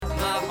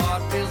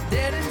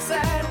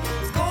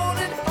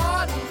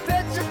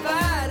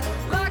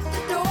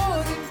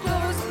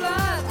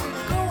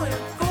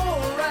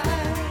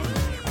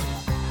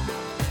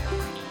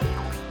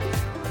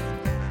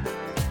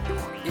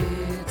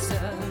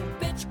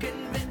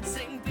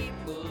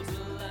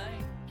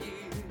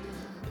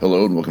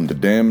Hello and welcome to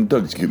Damn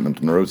Doug's Cute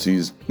Mental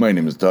Neuroses. My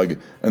name is Doug,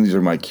 and these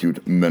are my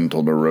cute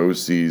mental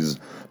neuroses.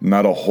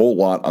 Not a whole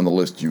lot on the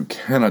list you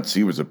cannot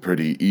see. It was a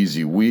pretty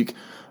easy week,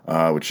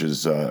 which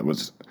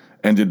was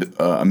ended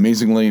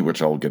amazingly,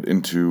 which I'll get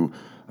into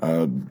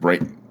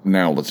right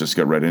now. Let's just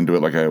get right into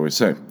it, like I always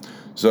say.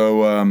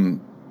 So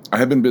I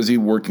have been busy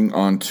working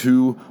on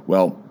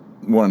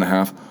one and a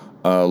half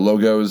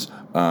logos.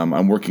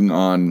 I'm working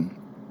on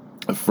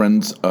a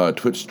friend's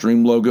Twitch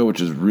stream logo, which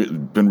has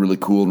been really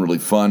cool and really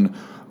fun.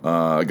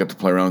 I got to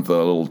play around with a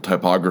little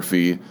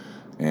typography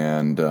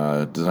and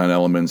design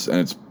elements, and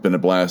it's been a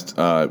blast.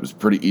 It was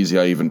pretty easy.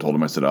 I even told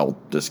him, I said, I'll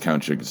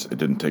discount you because it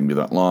didn't take me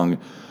that long.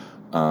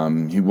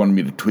 He wanted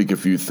me to tweak a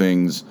few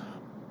things.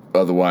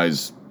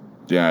 Otherwise,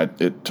 yeah,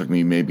 it took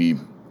me maybe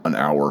an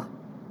hour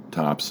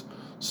tops.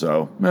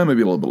 So, maybe a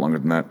little bit longer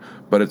than that.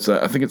 But it's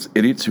I think it's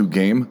Idiots Who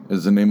Game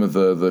is the name of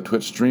the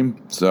Twitch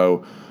stream.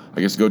 So,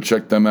 I guess go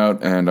check them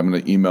out, and I'm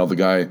going to email the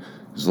guy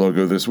his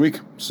logo this week.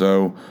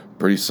 So,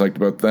 pretty psyched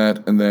about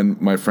that. And then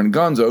my friend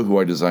Gonzo, who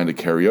I designed a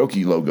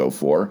karaoke logo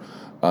for,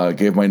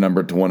 gave my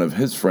number to one of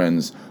his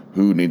friends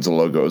who needs a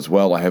logo as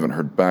well. I haven't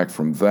heard back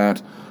from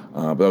that.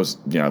 But that was,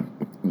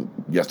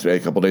 yesterday, a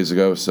couple days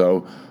ago.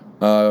 So,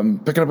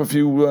 picking up a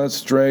few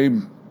stray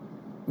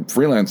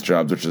freelance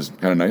jobs, which is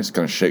kind of nice,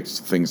 kind of shakes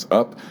things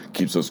up,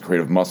 keeps those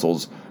creative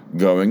muscles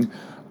going.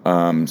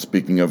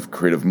 Speaking of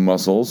creative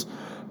muscles,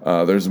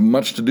 there's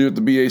much to do at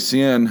the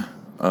BACN.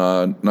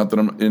 Not that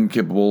I'm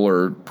incapable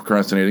or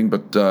procrastinating,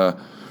 but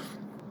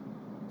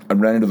I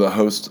ran into the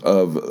host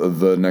of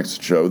the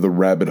next show, The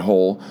Rabbit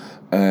Hole,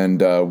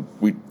 and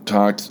we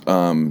talked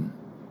a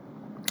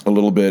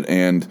little bit,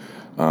 and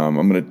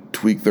I'm going to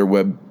tweak their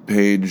web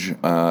page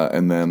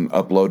and then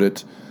upload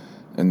it,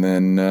 and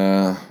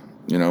then,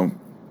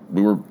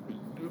 we were,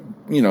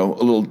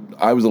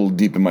 I was a little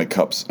deep in my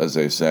cups, as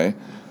they say,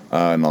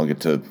 and I'll get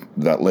to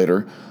that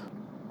later.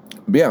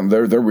 But yeah,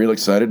 they're real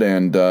excited,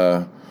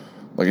 and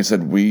like I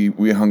said,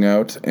 we hung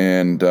out,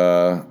 and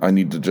I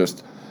need to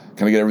just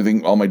kind of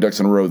get all my ducks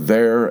in a row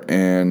there,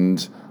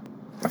 and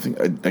I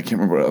think, I can't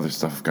remember what other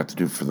stuff I've got to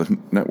do for the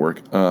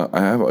network. I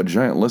have a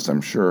giant list,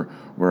 I'm sure.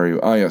 Where are you?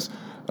 Ah, yes.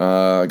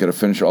 I got to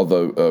finish all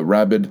the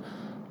Rabbit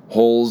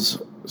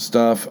Holes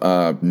stuff,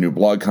 new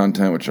blog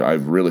content, which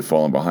I've really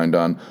fallen behind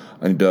on.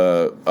 I need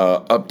to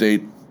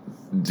update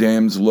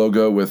Dam's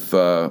logo with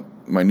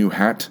my new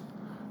hat.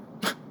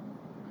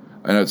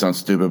 I know it sounds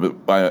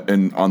stupid, but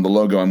on the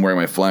logo, I'm wearing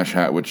my Flash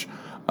hat, which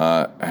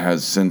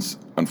has since,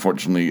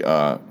 unfortunately,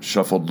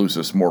 shuffled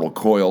Lucis Mortal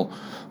Coil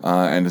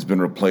and has been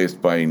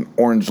replaced by an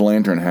Orange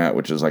Lantern hat,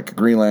 which is like a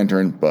Green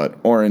Lantern, but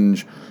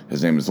orange.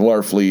 His name is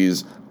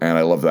Larfleeze, and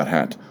I love that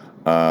hat.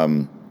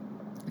 And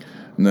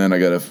then I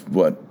got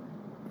to,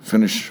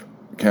 finish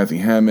Kathy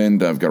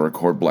Hammond. I've got to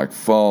record Black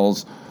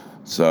Falls.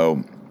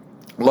 So,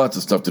 lots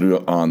of stuff to do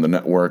on the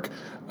network.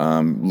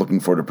 Looking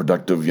forward to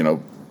productive,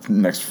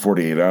 next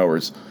 48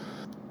 hours.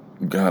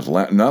 God,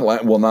 not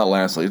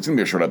lastly. It's going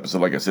to be a short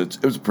episode. Like I said,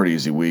 it was a pretty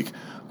easy week.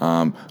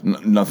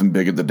 Nothing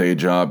big at the day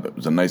job. It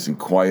was a nice and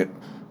quiet,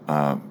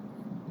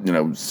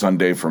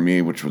 Sunday for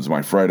me, which was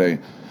my Friday.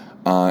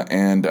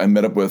 And I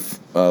met up with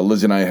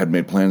Lizzie, and I had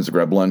made plans to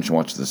grab lunch and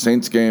watch the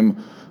Saints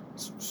game.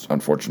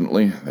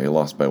 Unfortunately, they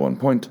lost by 1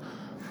 point.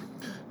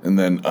 And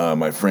then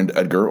my friend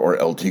Edgar, or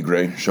El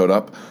Tigre, showed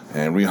up,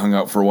 and we hung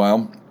out for a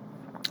while.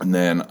 And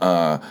then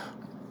I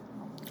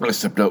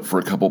stepped out for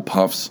a couple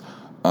puffs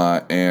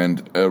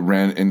and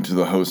ran into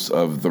the hosts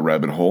of The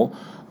Rabbit Hole.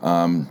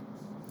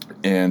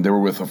 And they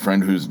were with a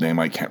friend whose name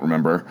I can't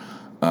remember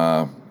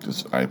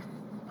because I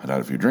had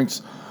had a few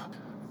drinks.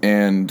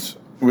 And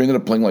we ended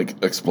up playing,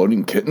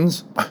 Exploding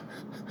Kittens,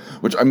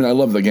 which, I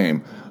love the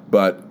game.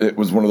 But it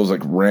was one of those,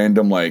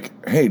 random,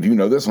 hey, do you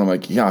know this? And I'm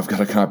like, yeah, I've got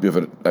a copy of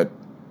it at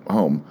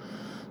home.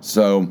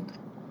 So,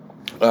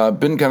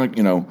 been kind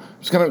of,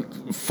 it's kind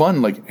of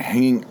fun,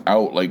 hanging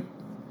out,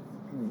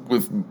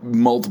 with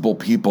multiple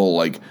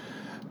people,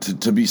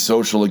 to be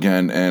social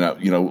again. And,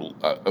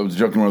 I was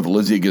joking around with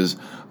Lizzie because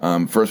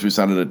first we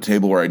sat at a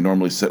table where I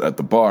normally sit at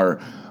the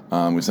bar.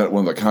 We sat at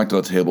one of the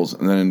cocktail tables.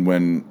 And then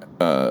when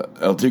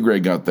El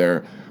Tigre got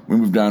there, we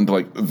moved down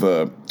to,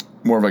 the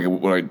more of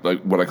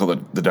what I call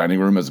the dining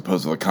room as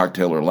opposed to the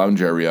cocktail or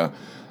lounge area.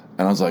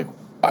 And I was like,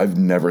 I've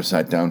never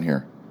sat down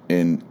here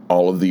in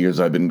all of the years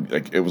I've been,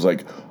 it was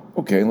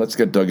okay, let's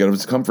get Doug out of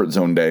his comfort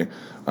zone day.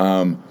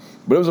 But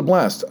it was a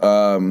blast.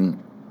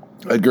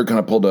 Edgar kind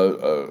of pulled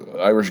a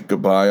Irish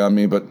goodbye on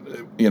me, but,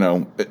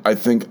 I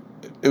think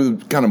it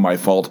was kind of my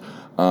fault.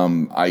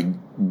 I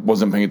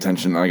wasn't paying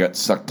attention. I got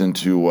sucked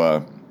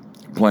into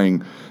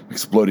playing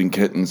Exploding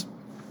Kittens.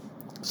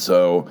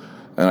 So,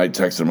 and I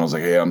texted him. I was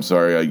like, hey, I'm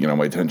sorry.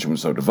 My attention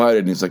was so divided.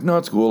 And he's like, no,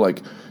 it's cool.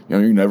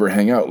 You never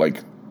hang out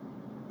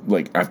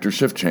after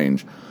shift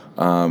change.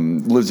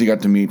 Lizzie got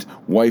to meet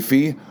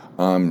Wifey.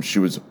 She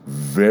was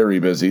very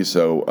busy,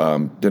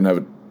 so didn't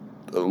have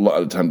a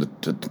lot of time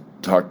to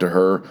talk to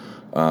her.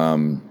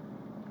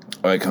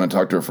 I kind of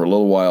talked to her for a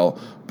little while,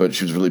 but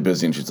she was really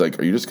busy, and she's like,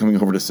 are you just coming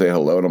over to say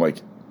hello? And I'm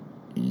like,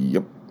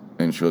 yep.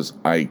 And she goes,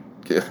 I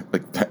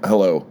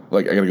hello,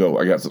 like, I gotta go,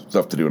 I got some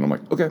stuff to do, and I'm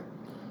like, okay.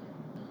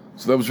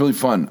 So that was really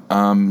fun.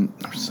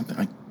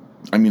 Something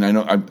I mean, I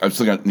know I've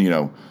still got,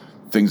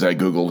 things I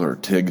Googled or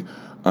TIG.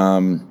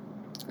 There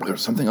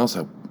was something else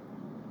I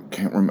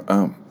can't remember.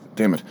 Oh,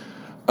 damn it.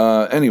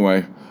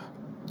 Anyway,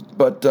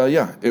 but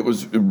yeah, it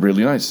was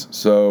really nice.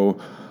 So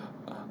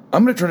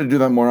I'm going to try to do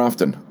that more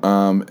often,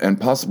 and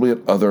possibly at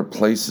other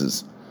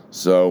places.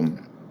 So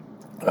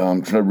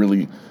try to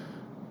really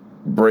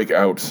break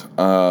out.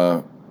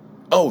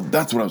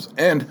 That's what I was.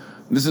 And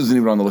this isn't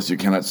even on the list you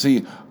cannot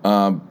see,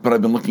 but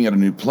I've been looking at a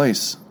new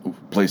places.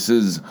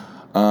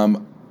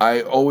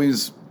 I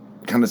always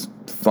kind of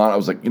thought, I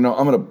was like, I'm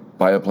going to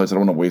buy a place. I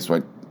don't want to waste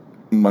my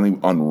money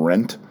on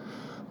rent.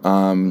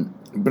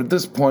 But at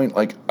this point,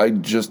 like, I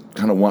just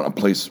kind of want a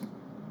place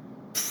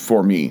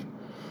for me.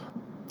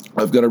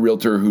 I've got a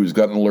realtor who's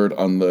got an alert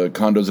on the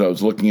condos that I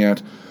was looking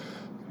at,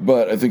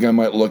 but I think I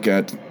might look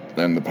at,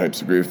 and the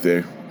pipes agree if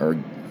they are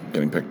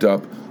getting picked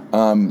up,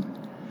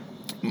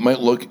 might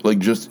look like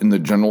just in the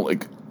general,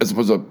 like, as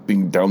opposed to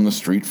being down the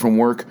street from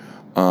work,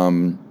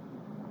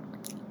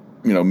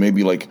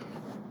 maybe like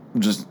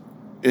just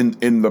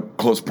in the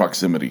close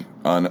proximity,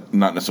 not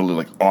necessarily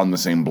like on the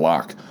same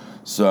block.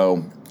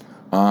 So,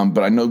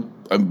 but I know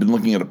I've been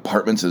looking at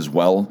apartments as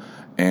well,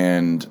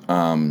 and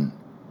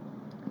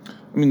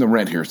the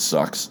rent here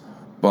sucks,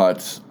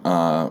 but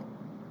I've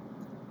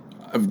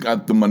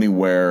got the money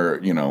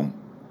where,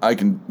 I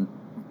can,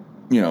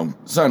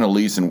 sign a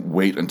lease and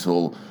wait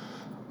until,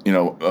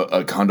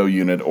 a condo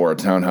unit or a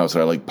townhouse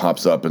that I like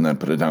pops up and then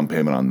put a down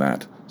payment on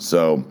that.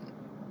 So,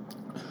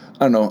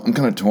 I don't know, I'm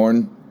kind of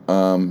torn,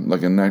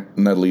 like a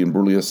Natalie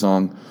Imbruglia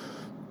song,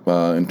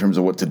 in terms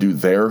of what to do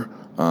there.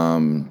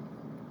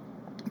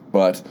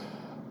 But,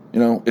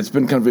 it's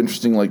been kind of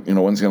interesting, like,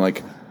 once again,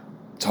 like,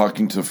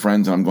 talking to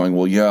friends, and I'm going,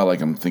 well, yeah,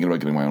 like, I'm thinking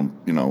about getting my own,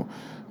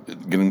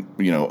 getting,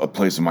 a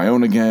place of my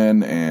own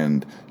again,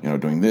 and,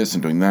 doing this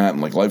and doing that,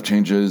 and, like, life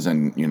changes,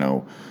 and,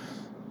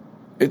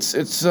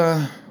 it's,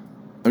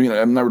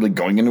 I'm not really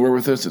going anywhere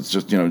with this, it's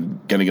just,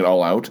 getting it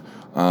all out,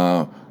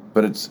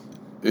 but it's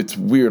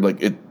weird, like,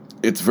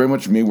 it's very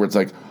much me, where it's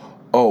like,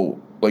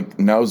 oh, like,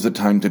 now's the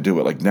time to do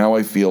it, like, now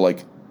I feel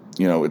like,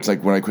 it's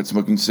like when I quit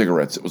smoking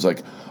cigarettes, it was like,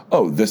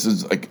 oh, this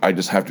is, like, I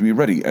just have to be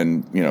ready,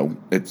 and,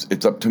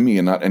 it's up to me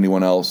and not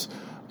anyone else,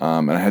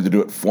 and I had to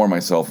do it for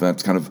myself, and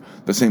that's kind of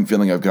the same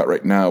feeling I've got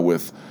right now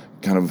with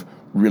kind of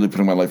really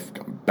putting my life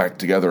back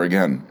together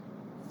again,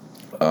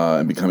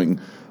 and becoming,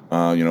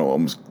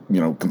 almost,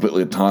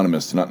 completely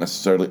autonomous, not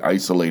necessarily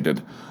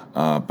isolated,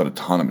 but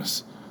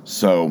autonomous.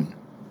 So,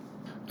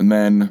 and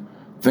then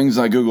things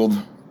I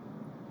Googled,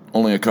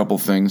 only a couple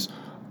things,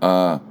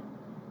 a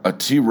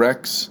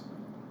T-Rex,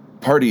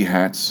 party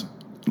hats,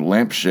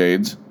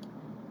 lampshades.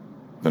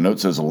 The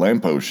note says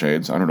lampo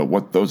shades. I don't know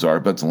what those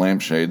are, but it's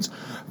lampshades.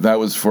 That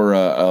was for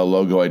a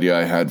logo idea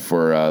I had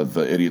for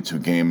the Idiots Who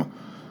Game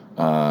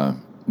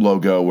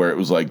logo, where it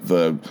was like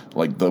the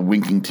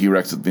winking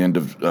T-Rex at the end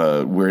of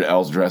Weird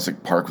Al's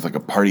Jurassic Park with like a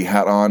party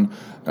hat on.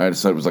 And I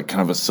decided it was like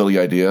kind of a silly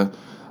idea.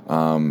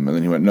 And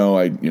then he went, no,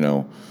 I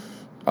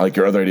like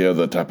your other idea,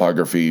 the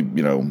typography,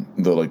 the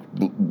like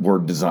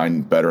word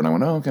design better. And I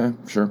went, oh, okay,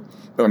 sure.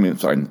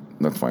 It's fine.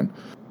 That's fine.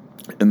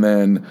 And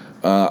then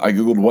I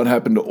Googled what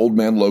happened to Old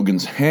Man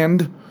Logan's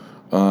hand.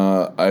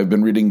 I've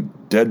been reading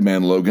Dead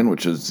Man Logan,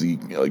 which is the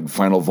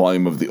final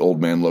volume of the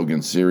Old Man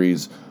Logan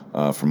series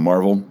from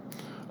Marvel.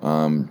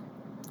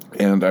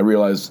 And I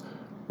realized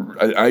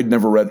I'd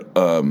never read...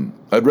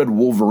 I'd read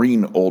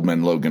Wolverine Old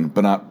Man Logan,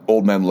 but not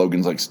Old Man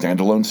Logan's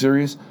standalone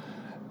series.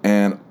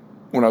 And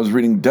when I was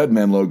reading Dead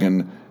Man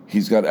Logan,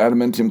 he's got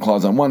adamantium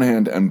claws on one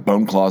hand and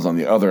bone claws on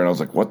the other. And I was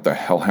like, what the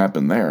hell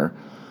happened there?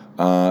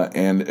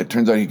 And it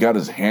turns out he got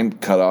his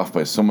hand cut off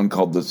by someone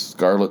called the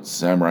Scarlet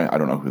Samurai. I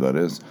don't know who that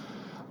is.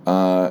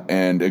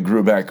 And it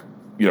grew back,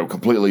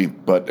 completely,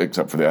 but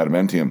except for the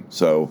adamantium.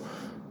 So,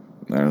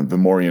 the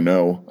more you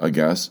know, I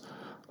guess.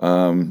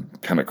 Kind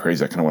of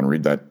crazy. I kind of want to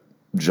read that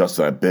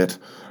bit.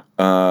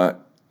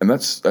 And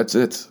that's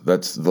it.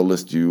 That's the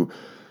list you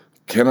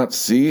cannot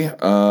see.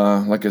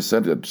 Like I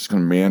said, it's just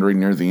kind of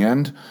meandering near the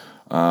end.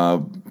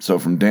 So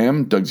from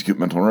Damn, Doug's Acute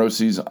Mental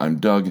Neuroses, I'm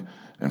Doug.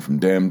 And from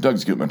Damn,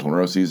 Doug's Acute Mental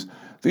Neuroses,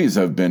 these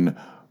have been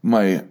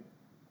my,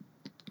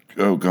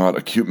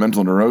 acute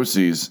mental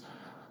neuroses.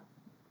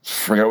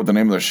 Forgot what the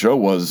name of the show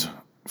was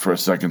for a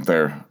second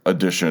there.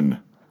 Edition.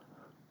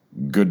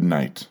 Good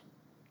night,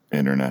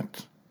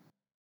 Internet.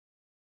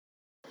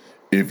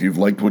 If you've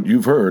liked what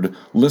you've heard,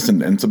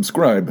 listen and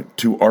subscribe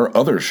to our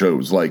other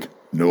shows like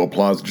No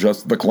Applause,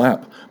 Just the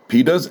Clap,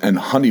 PETA's and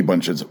Honey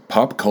Bunch's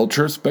Pop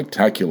Culture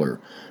Spectacular,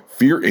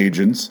 Fear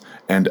Agents,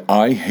 and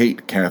I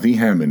Hate Kathy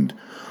Hammond.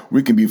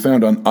 We can be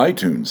found on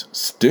iTunes,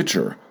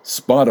 Stitcher,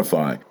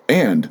 Spotify,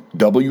 and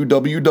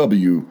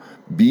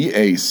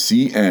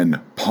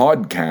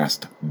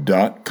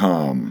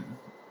www.bacnpodcast.com.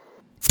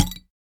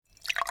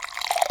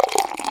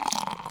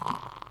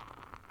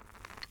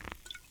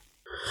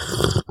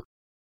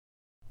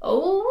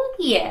 Oh,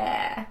 yeah.